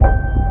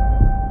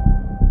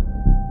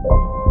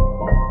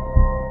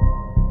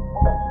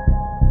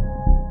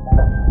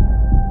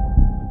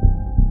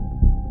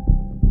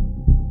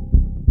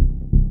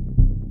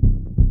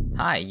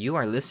Hi, you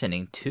are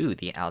listening to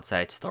The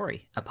Outside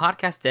Story, a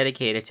podcast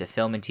dedicated to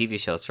film and TV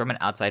shows from an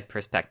outside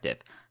perspective.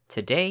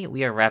 Today,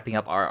 we are wrapping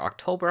up our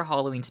October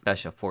Halloween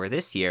special for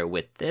this year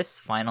with this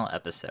final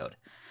episode.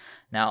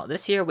 Now,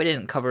 this year we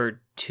didn't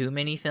cover too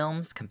many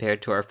films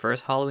compared to our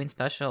first Halloween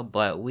special,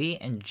 but we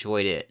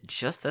enjoyed it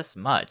just as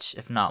much,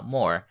 if not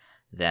more,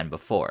 than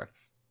before.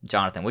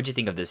 Jonathan, what did you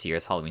think of this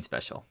year's Halloween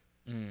special?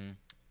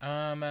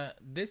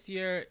 This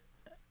year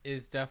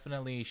is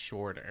definitely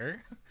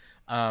shorter.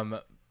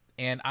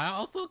 And I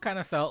also kind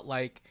of felt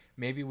like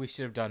maybe we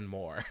should have done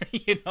more,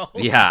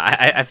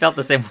 Yeah, I felt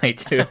the same way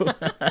too.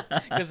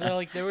 Because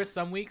there were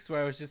some weeks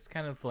where I was just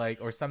kind of like,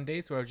 or some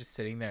days where I was just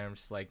sitting there and I'm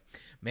just like,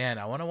 man,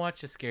 I want to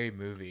watch a scary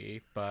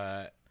movie,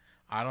 but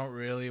I don't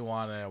really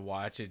want to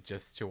watch it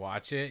just to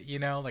watch it,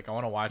 Like I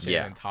want to watch it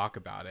and talk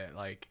about it,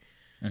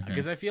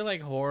 because I feel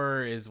like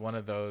horror is one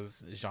of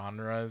those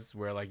genres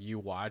where like you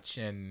watch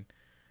and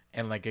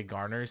like it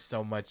garners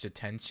so much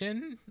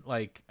attention,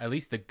 like at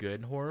least the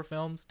good horror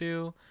films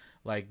do.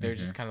 Like they're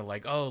just kind of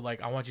like, oh,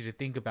 like I want you to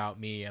think about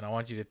me and I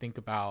want you to think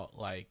about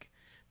like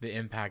the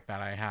impact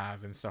that I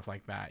have and stuff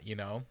like that,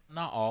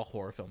 Not all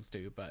horror films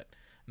do, but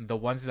the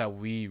ones that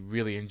we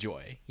really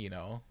enjoy,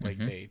 like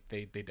they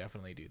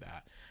definitely do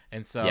that.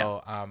 And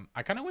so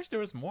I kind of wish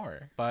there was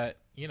more, but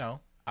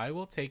I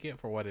will take it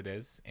for what it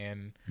is.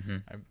 And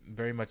I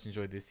very much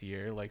enjoyed this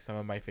year. Like some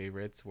of my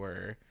favorites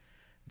were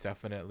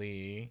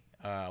definitely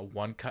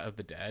One Cut of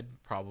the Dead,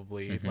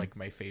 probably like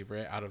my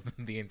favorite out of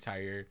the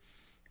entire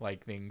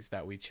like things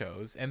that we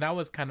chose, and that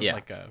was kind of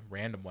like a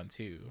random one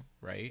too,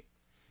 right?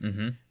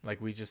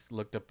 Like we just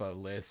looked up a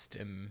list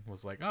and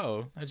was like,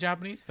 oh, a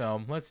Japanese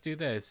film, let's do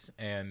this,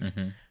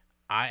 and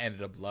I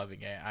ended up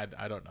loving it.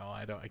 I don't know,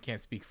 I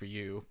can't speak for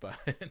you, but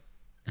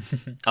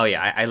oh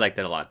yeah, I liked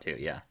it a lot too.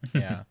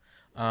 Yeah.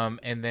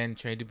 And then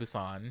Train to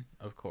Busan,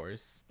 of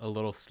course, a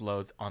little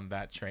slow on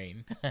that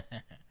train.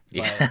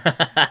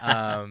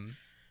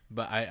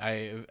 But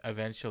I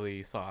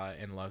eventually saw it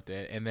and loved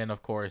it. And then,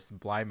 of course,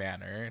 Bly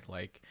Manor.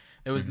 Like,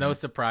 it was no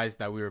surprise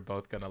that we were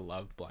both going to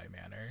love Bly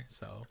Manor.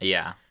 So,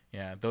 yeah,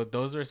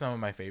 those are some of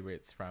my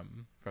favorites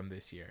from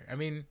this year. I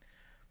mean,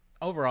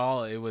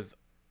 overall, it was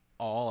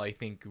all, I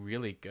think,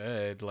 really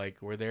good.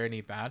 Like, were there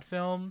any bad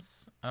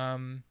films?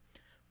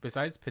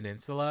 Besides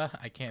Peninsula,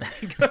 I can't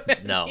think of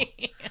any. No,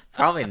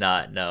 probably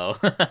not, no.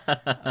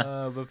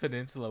 But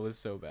Peninsula was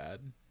so bad.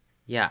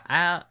 Yeah,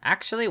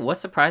 actually, what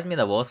surprised me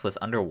the most was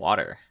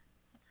Underwater.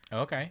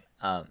 Okay.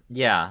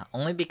 Yeah,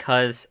 only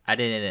because I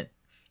didn't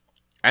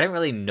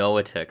really know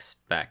what to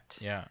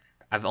expect. Yeah.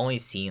 I've only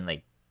seen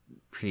like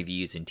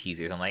previews and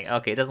teasers. I'm like,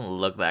 okay, it doesn't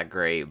look that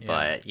great,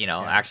 but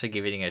actually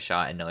giving it a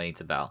shot and knowing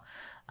it's about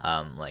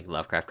like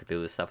Lovecraft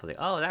Cthulhu stuff, I was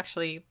like, oh,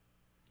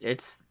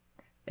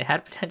 it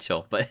had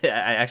potential, but it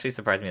actually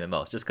surprised me the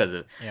most just because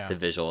of the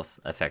visual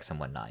effects and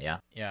whatnot.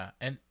 Yeah,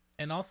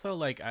 and also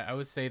like I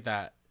would say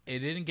that it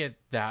didn't get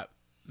that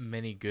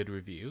many good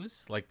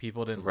reviews. Like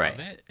people didn't love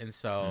it, and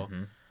so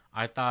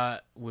I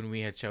thought when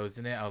we had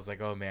chosen it, I was like,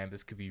 oh man,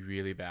 this could be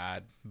really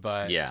bad.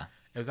 But it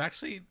was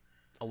actually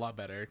a lot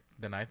better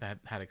than I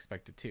had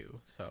expected too.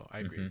 So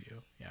I agree with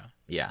you.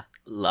 Yeah.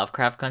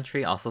 Lovecraft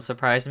Country also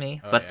surprised me,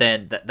 but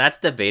then that's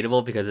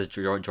debatable because it's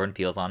Jordan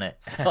Peele's on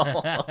it.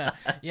 So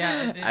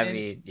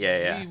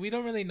we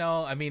don't really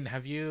know. I mean,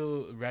 have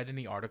you read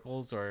any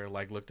articles or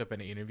like looked up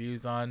any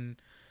interviews on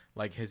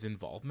like his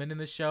involvement in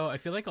the show? I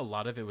feel like a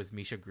lot of it was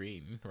Misha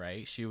Green,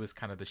 right? She was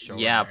kind of the showrunner.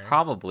 Yeah,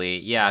 probably.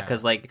 Yeah,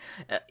 because like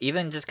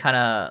even just kind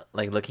of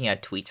like looking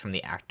at tweets from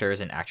the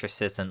actors and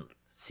actresses and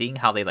seeing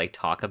how they like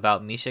talk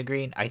about Misha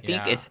Green, I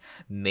think it's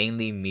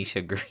mainly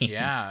Misha Green.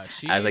 Yeah,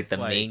 she's as like the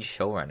main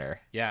showrunner.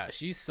 Yeah,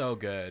 she's so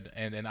good,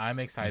 and I'm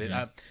excited.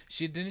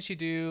 She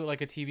do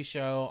like a TV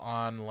show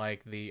on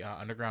like the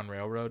Underground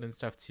Railroad and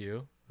stuff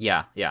too.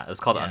 Yeah, it was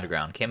called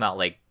Underground. Came out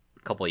like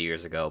a couple of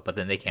years ago, but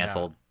then they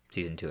canceled.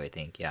 Season 2, I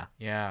think.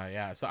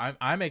 Yeah. So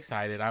I'm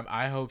excited.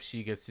 I hope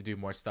she gets to do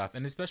more stuff,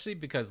 and especially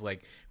because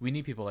like we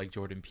need people like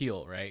Jordan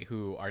Peele, right?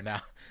 Who are now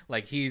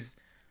like he's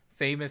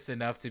famous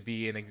enough to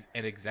be an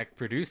exec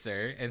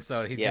producer, and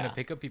so he's gonna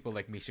pick up people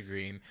like Misha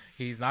Green.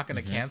 He's not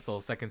gonna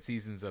cancel second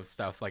seasons of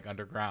stuff like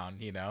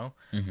Underground,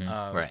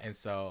 Right. And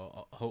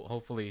so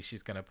hopefully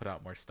she's gonna put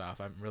out more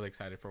stuff. I'm really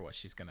excited for what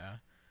she's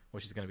gonna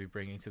be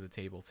bringing to the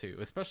table too,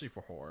 especially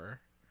for horror.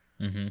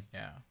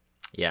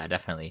 Yeah,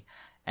 definitely.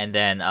 And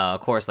then,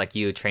 of course, like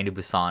you, Train to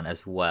Busan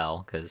as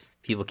well, because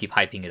people keep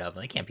hyping it up,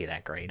 and it can't be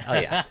that great. Oh,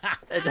 yeah.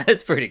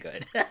 it's pretty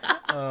good.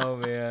 Oh,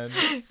 man.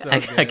 So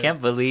I can't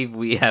believe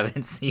we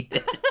haven't seen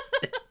it.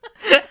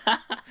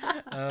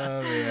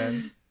 Oh,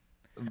 man.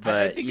 But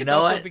I think you it's know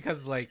also what?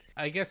 Because, like,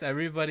 I guess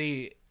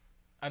everybody,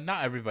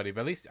 not everybody,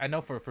 but at least I know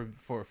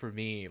for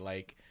me,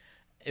 like,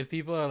 if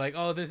people are like,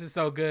 "Oh, this is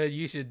so good,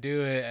 you should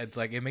do it," it's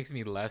like it makes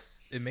me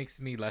less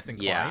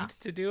inclined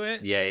to do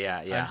it.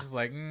 Yeah. I'm just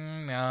like,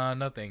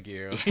 no, thank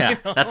you. Yeah,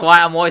 that's why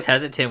I'm always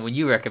hesitant when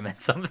you recommend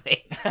something.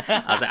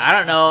 I was like, I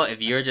don't know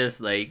if you're just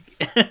like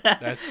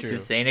That's true.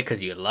 Just saying it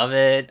because you love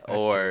it, That's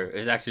or true.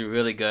 it's actually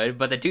really good.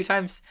 But the two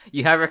times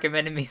you have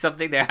recommended me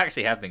something, they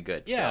actually have been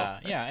good. Yeah,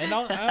 So. yeah, and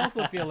I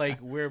also feel like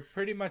we're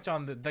pretty much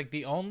on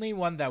the only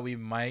one that we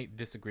might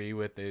disagree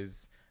with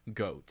is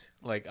Goat.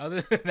 Like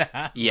other than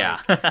that,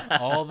 Yeah. like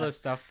all the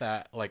stuff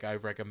that like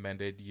I've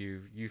recommended,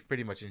 you've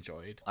pretty much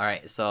enjoyed. All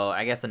right. So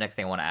I guess the next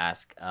thing I want to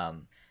ask,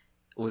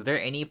 was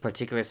there any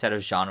particular set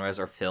of genres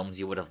or films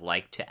you would have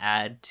liked to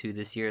add to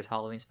this year's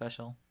Halloween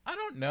special? I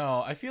don't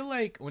know. I feel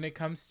like when it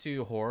comes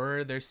to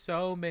horror, there's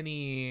so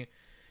many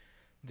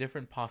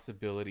different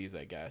possibilities,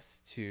 I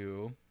guess,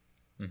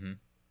 Mm-hmm.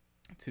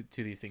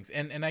 to these things.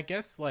 And I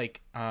guess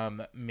like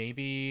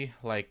maybe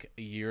like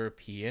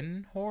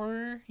European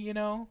horror, you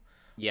know?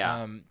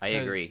 Yeah, I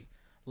agree. 'Cause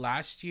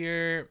last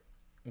year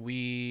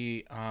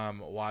we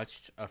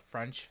watched a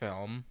French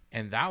film,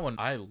 and that one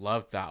I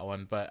loved that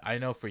one, but I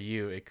know for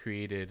you it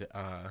created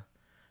a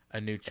new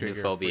A new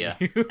trigger phobia.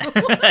 for you.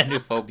 A new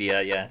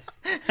phobia, yes.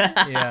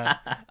 Yeah,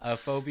 a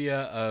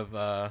phobia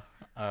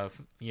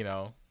of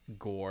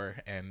gore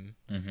and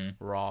Mm-hmm.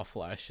 raw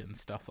flesh and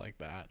stuff like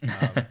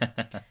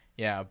that.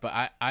 Yeah, but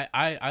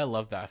I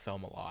love that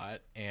film a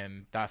lot,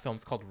 and that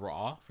film's called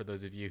Raw. For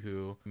those of you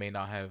who may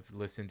not have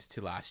listened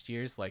to last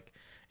year's, like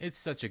it's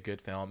such a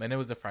good film, and it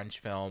was a French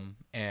film,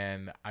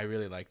 and I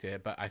really liked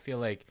it. But I feel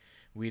like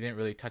we didn't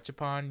really touch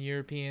upon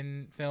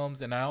European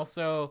films, and I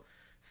also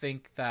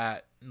think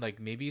that like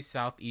maybe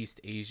Southeast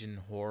Asian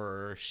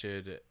horror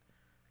should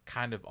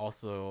kind of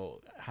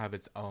also have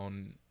its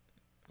own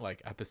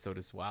like episode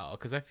as well,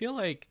 because I feel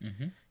like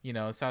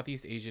Mm-hmm.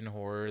 Southeast Asian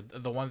horror,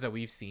 the ones that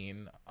we've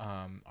seen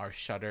are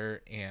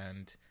Shudder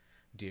and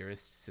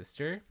Dearest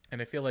Sister,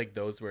 and I feel like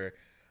those were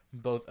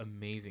both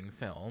amazing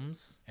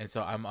films, and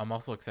so I'm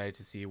also excited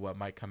to see what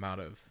might come out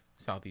of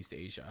Southeast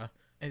Asia.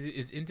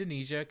 Is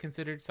Indonesia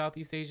considered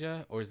Southeast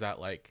Asia, or is that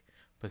like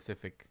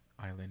Pacific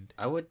Island?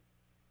 I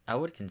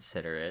would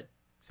consider it.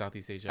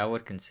 Southeast I Asia.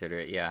 would consider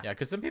it, yeah. Yeah,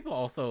 because some people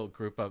also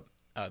group up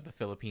the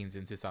Philippines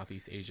into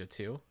Southeast Asia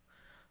too.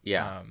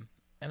 Yeah.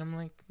 And I'm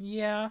like,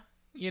 yeah,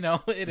 it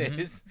Mhm.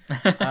 is.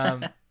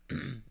 Um,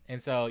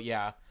 and so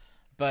yeah,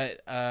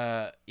 but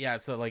yeah,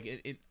 so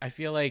like I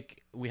feel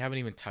like we haven't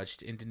even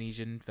touched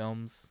Indonesian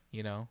films,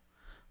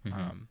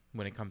 Mhm.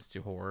 when it comes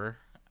to horror,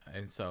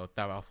 and so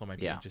that also might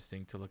be Yeah.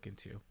 interesting to look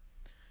into.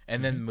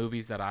 And then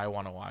movies that I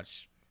want to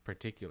watch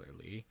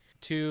particularly,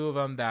 two of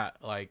them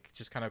that like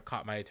just kind of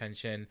caught my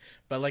attention,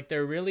 but like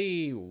they're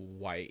really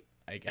white,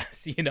 I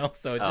guess,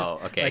 so it's just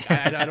Oh, okay. like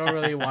I don't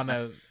really want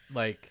to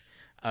like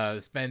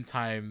spend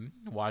time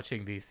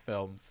watching these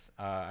films.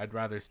 I'd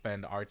rather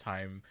spend our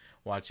time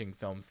watching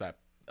films that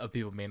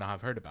people may not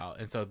have heard about.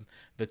 And so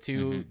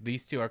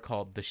these two are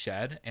called The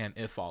Shed and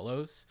It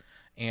Follows.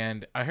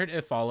 And I heard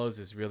It Follows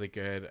is really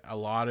good. A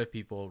lot of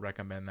people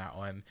recommend that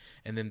one.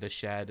 And then The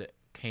Shed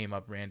came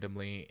up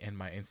randomly in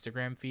my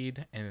Instagram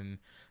feed, and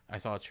I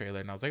saw a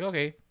trailer and I was like,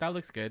 okay, that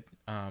looks good.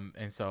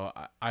 And so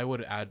I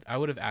would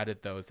have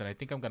added those, and I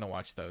think I'm gonna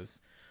watch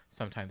those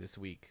sometime this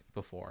week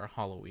before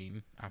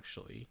Halloween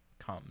actually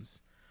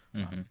comes.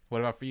 What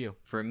about for you?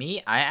 For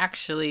me, I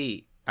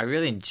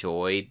really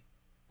enjoyed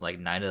like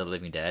Night of the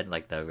Living Dead,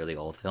 like the really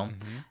old film.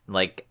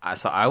 Like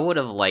so I would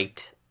have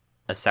liked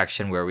a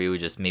section where we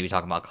would just maybe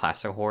talk about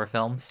classic horror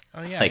films.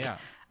 Oh yeah, Like yeah.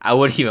 I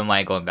wouldn't even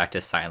mind going back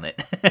to silent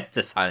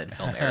to silent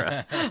film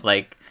era.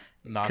 Like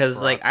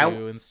because like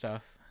Nosferatu and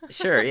stuff.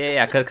 sure,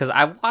 yeah, because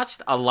I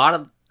watched a lot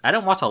of. I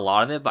didn't watch a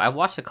lot of it, but I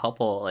watched a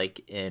couple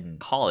like in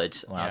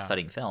college when I was Yeah.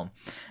 studying film,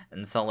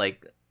 and so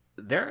like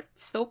they're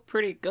still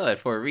pretty good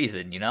for a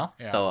reason, Yeah.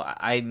 So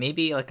I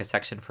maybe like a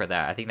section for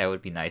that. I think that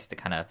would be nice to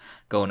kind of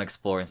go and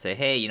explore and say,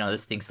 hey,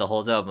 this thing still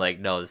holds up. Like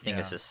no, this thing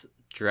is Yeah. just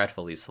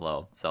dreadfully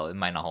slow, so it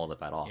might not hold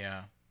up at all.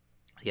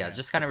 Yeah.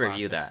 Just kind the of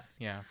review that. classics.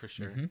 Yeah, for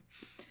sure. Mhm.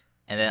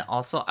 And then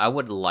also, I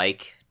would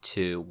like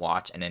to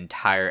watch an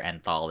entire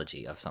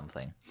anthology of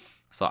something.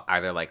 So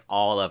either like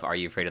all of Are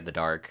You Afraid of the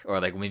Dark, or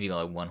like maybe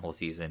like one whole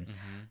season,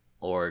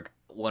 or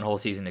one whole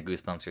season of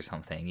Goosebumps or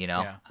something.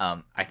 Yeah.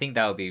 I think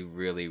that would be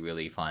really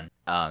really fun.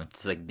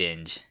 Just like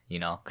binge,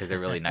 because they're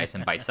really nice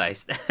and bite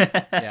sized.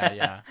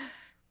 Yeah.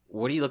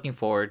 What are you looking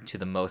forward to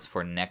the most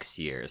for next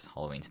year's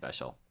Halloween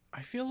special?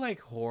 I feel like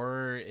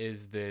horror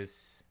is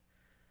this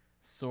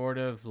sort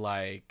of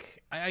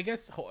like I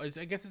guess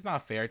it's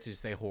not fair to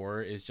just say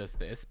horror is just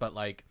this, but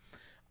like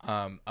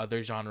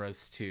other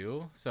genres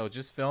too. So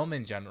just film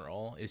in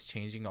general is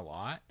changing a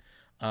lot.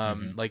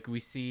 Like we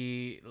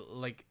see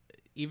like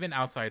even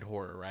outside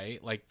horror,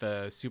 right? Like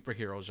the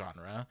superhero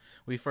genre.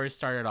 We first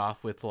started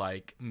off with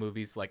like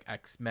movies like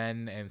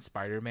X-Men and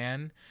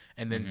Spider-Man,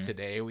 and then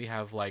today we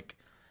have like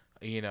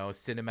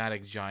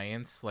cinematic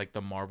giants like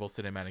the Marvel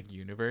Cinematic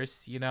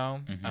Universe.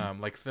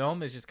 Like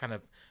film is just kind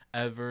of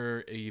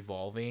ever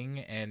evolving,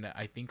 and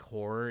I think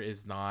horror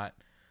is not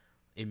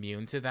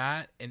immune to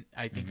that, and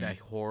I think that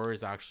horror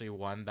is actually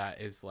one that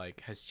is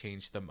like has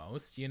changed the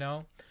most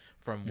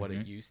from what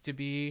it used to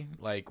be.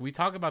 Like we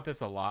talk about this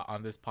a lot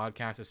on this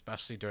podcast,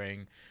 especially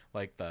during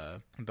like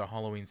the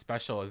Halloween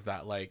special, is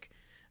that like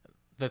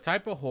the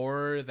type of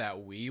horror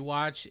that we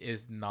watch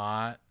is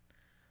not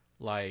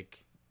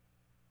like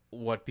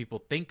what people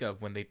think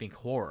of when they think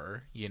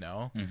horror,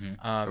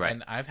 Right.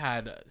 And I've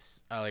had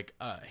like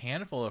a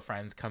handful of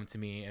friends come to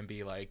me and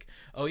be like,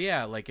 oh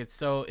yeah, like it's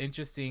so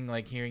interesting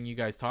like hearing you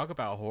guys talk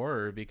about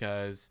horror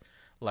because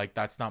like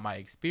that's not my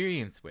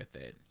experience with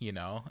it, and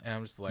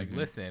I'm just like,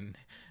 listen,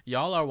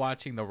 y'all are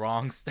watching the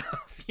wrong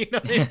stuff. You know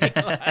what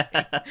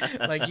I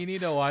mean? Like you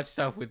need to watch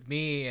stuff with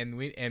me, and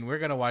we're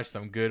gonna watch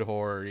some good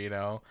horror,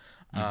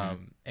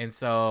 and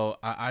so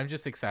I'm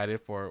just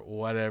excited for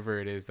whatever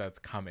it is that's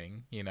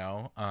coming,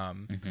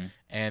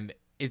 and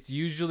it's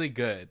usually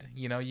good.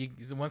 You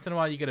once in a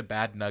while you get a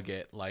bad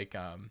nugget like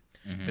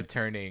The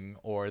Turning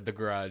or The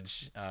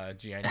Grudge,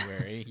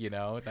 January,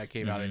 that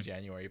came out in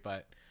January,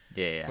 but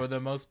Yeah. for the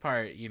most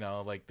part,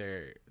 like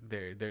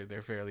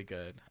they're fairly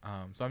good.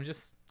 So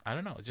I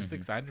don't know, just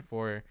excited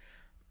for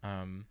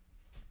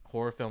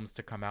horror films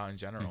to come out in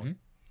general.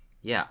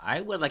 Yeah, I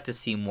would like to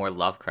see more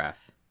Lovecraft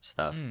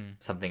stuff.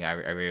 Something I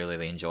really,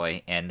 really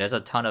enjoy. And there's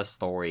a ton of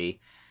story.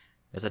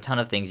 There's a ton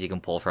of things you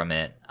can pull from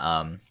it.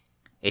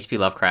 H.P.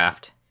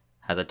 Lovecraft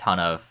has a ton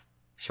of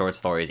short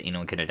stories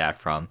anyone can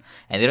adapt from.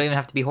 And they don't even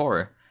have to be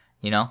horror,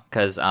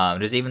 Because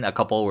there's even a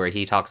couple where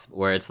he talks,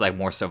 where it's like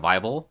more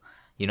survival.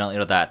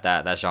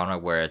 That genre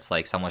where it's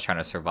like someone's trying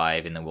to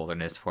survive in the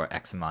wilderness for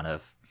X amount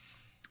of,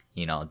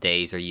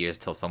 days or years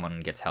till someone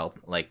gets help.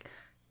 Like,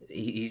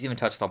 he's even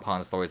touched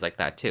upon stories like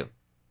that too.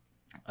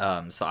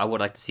 So I would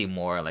like to see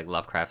more like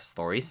Lovecraft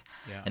stories,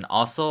 and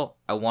also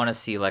I want to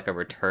see like a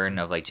return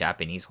of like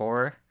Japanese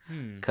horror,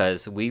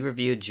 because we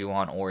reviewed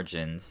Ju-on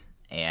Origins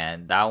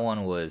and that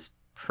one was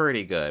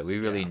pretty good. We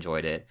really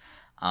enjoyed it.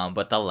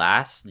 But the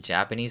last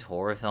Japanese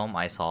horror film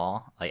I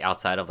saw, like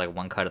outside of like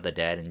One Cut of the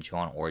Dead and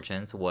Ju-on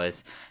Origins,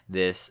 was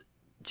this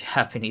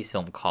Japanese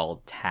film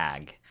called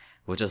Tag,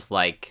 which is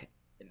like,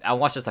 I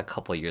watched this a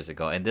couple years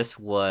ago, and this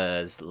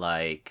was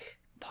like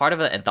part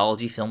of an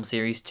anthology film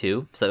series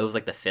too. So it was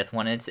like the fifth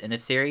one in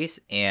its series,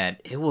 and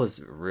it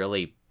was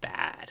really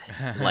bad.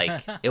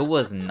 Like it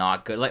was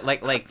not good.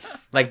 Like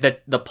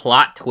the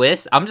plot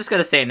twist. I'm just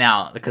gonna say it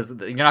now because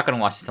you're not gonna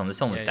watch this film. This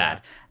film was bad.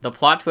 Yeah. The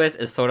plot twist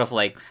is sort of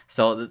like,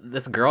 so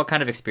this girl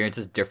kind of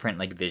experiences different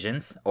like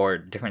visions or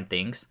different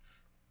things,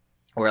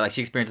 where like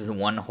she experiences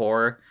one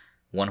horror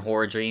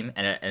dream,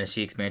 and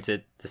she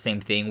experiences the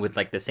same thing with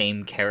like the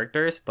same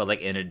characters, but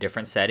like in a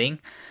different setting.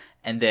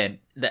 And then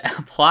the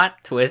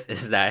plot twist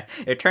is that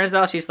it turns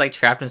out she's like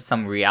trapped in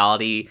some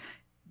reality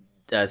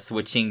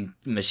switching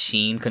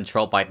machine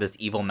controlled by this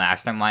evil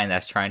mastermind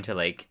that's trying to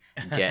like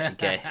get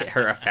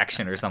her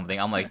affection or something.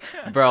 I'm like,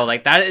 bro,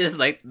 like that is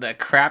like the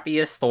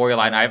crappiest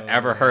storyline I've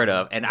ever heard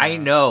of. And I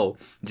know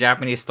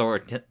Japanese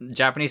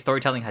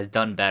storytelling has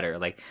done better.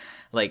 Like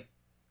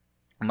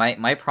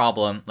my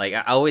problem, like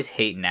I always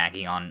hate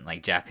nagging on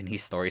like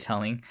Japanese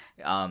storytelling,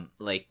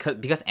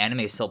 because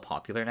anime is so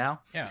popular now.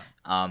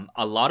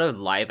 A lot of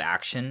live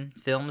action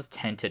films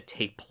tend to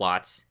take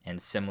plots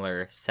and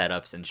similar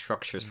setups and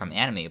structures from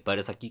anime, but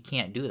it's like you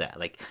can't do that.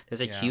 Like there's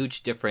a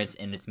huge difference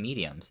in its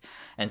mediums,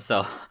 and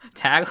so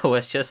Tag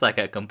was just like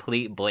a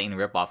complete blatant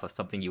ripoff of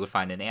something you would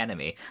find in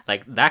anime.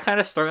 Like that kind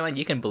of storyline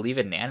you can believe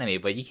it in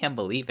anime, but you can't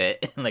believe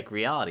it in like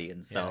reality.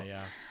 And so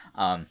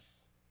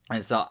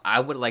and so I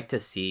would like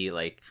to see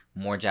like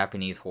more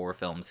Japanese horror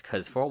films,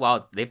 because for a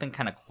while they've been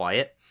kind of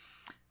quiet.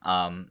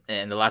 And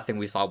the last thing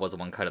we saw was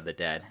One Cut of the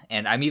Dead.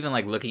 And I'm even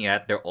like looking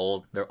at their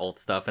old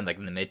stuff in like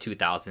in the mid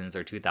 2000s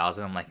or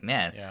 2000. I'm like,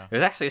 man,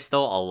 there's actually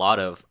still a lot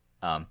of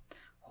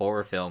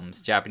horror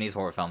films, Japanese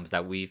horror films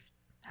that we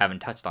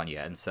haven't touched on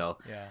yet. And so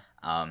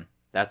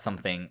that's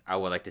something I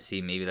would like to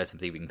see. Maybe that's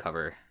something we can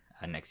cover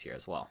next year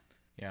as well.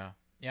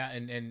 Yeah,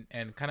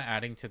 and kind of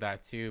adding to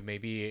that too,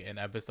 maybe an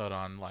episode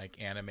on like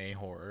anime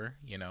horror,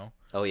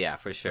 Oh yeah,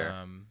 for sure.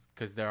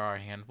 Because there are a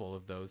handful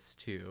of those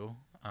too.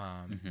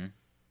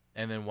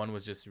 And then one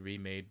was just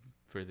remade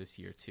for this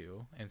year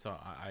too, and so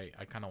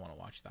I kind of want to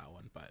watch that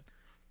one, but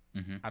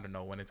I don't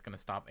know when it's gonna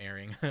stop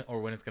airing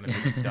or when it's gonna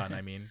be done.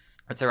 I mean,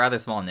 it's a rather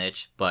small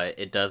niche, but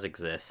it does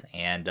exist.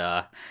 And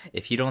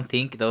if you don't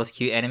think those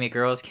cute anime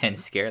girls can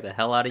scare the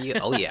hell out of you,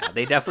 oh yeah,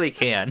 they definitely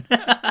can.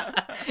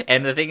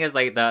 And the thing is,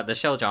 like the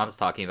show John's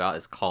talking about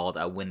is called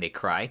When They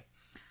Cry,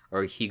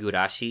 or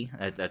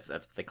Higurashi. That's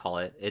what they call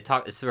it.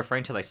 It's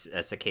referring to like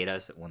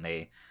cicadas when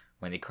they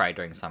cry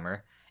during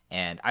summer.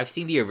 And I've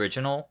seen the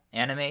original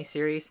anime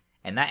series,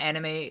 and that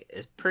anime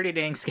is pretty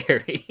dang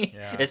scary.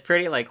 It's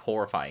pretty like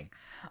horrifying.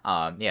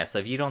 So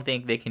if you don't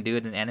think they can do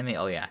it in anime,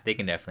 oh yeah, they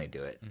can definitely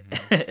do it.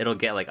 It'll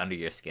get like under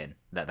your skin.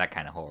 That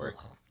kind of horror.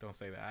 Ugh, don't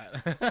say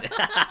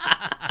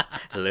that.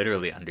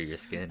 Literally under your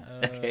skin.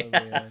 Okay.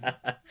 Man.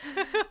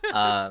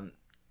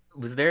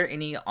 Was there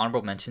any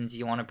honorable mentions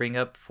you want to bring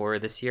up for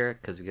this year?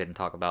 Because we couldn't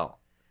talk about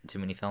too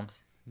many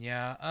films.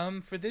 Yeah.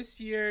 For this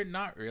year,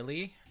 not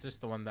really. It's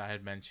just the one that I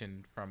had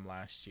mentioned from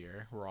last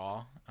year,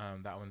 Raw.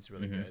 That one's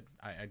really good.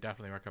 I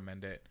definitely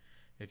recommend it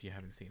if you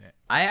haven't seen it.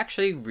 I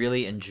actually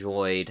really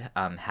enjoyed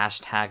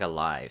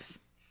 #Alive.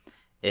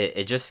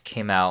 It just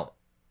came out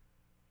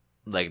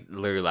like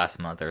literally last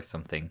month or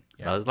something.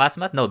 Yeah. It was last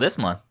month? No, this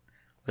month.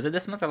 Was it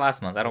this month or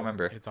last month? I don't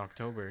remember. It's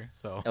October,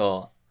 so.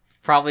 Well,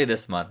 Probably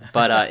this month,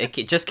 but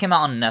it just came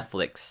out on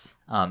Netflix.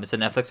 It's a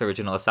Netflix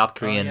original, a South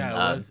Korean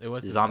it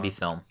was this zombie month.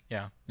 film.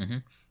 Yeah.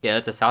 Yeah,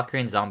 it's a South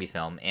Korean zombie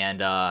film,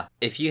 and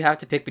if you have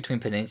to pick between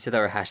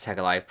Peninsula or Hashtag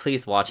Alive,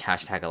 please watch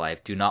Hashtag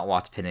Alive. Do not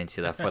watch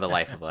Peninsula for the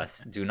life of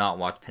us. Do not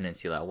watch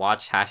Peninsula.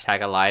 Watch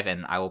Hashtag Alive,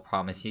 and I will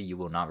promise you, you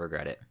will not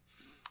regret it.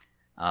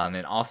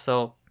 And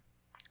also,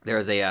 there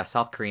was a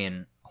South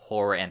Korean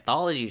horror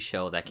anthology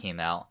show that came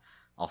out,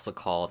 also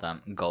called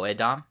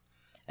Goedam.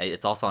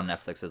 It's also on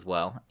Netflix as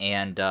well,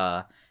 and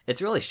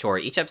it's really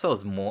short. Each episode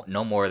is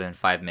no more than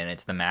 5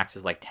 minutes. The max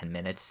is like 10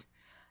 minutes,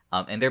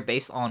 and they're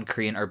based on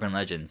Korean urban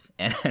legends.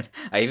 And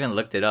I even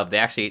looked it up.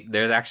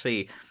 There's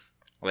actually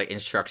like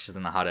instructions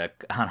on how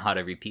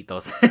to repeat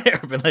those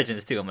urban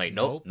legends too. I'm like,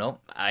 nope,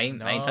 I ain't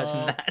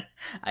touching that.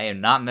 I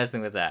am not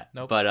messing with that.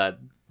 Nope. But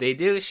they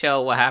do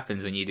show what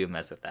happens when you do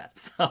mess with that.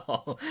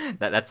 So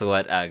that's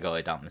what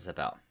Goedam is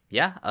about.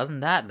 Yeah, other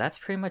than that, that's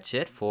pretty much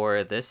it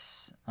for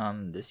this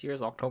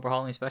year's October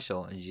Halloween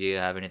special. Do you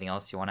have anything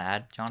else you want to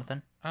add,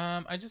 Jonathan?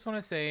 I just want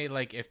to say,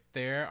 like, if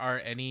there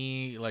are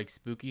any like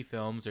spooky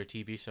films or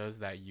TV shows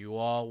that you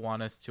all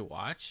want us to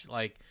watch,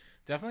 like,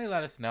 definitely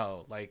let us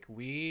know. Like,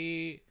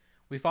 we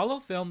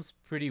follow films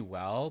pretty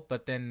well,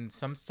 but then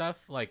some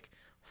stuff like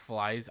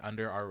flies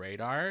under our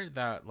radar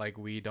that like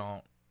we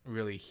don't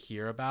really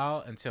hear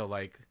about until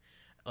like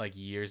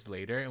years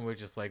later, and we're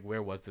just like,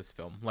 where was this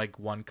film? Like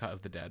One Cut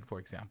of the Dead, for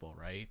example,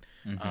 right?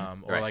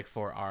 Or right. like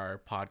for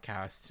our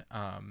podcast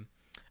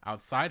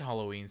outside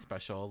Halloween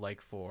special, like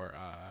for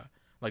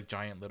like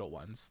Giant Little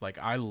Ones. Like,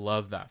 I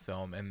love that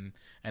film, and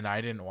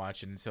I didn't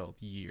watch it until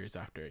years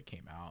after it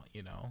came out,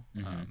 you know.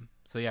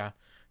 So yeah,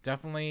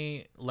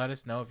 definitely let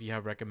us know if you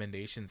have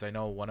recommendations. I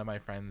know one of my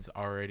friends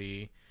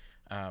already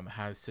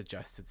has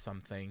suggested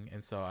something,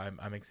 and so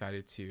I'm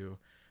excited to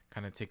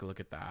kind of take a look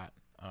at that.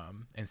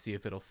 And see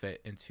if it'll fit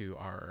into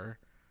our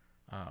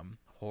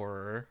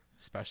horror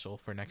special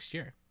for next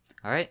year.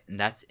 All right, and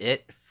that's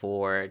it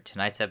for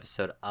tonight's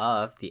episode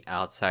of The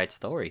Outside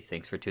Story.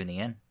 Thanks for tuning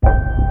in.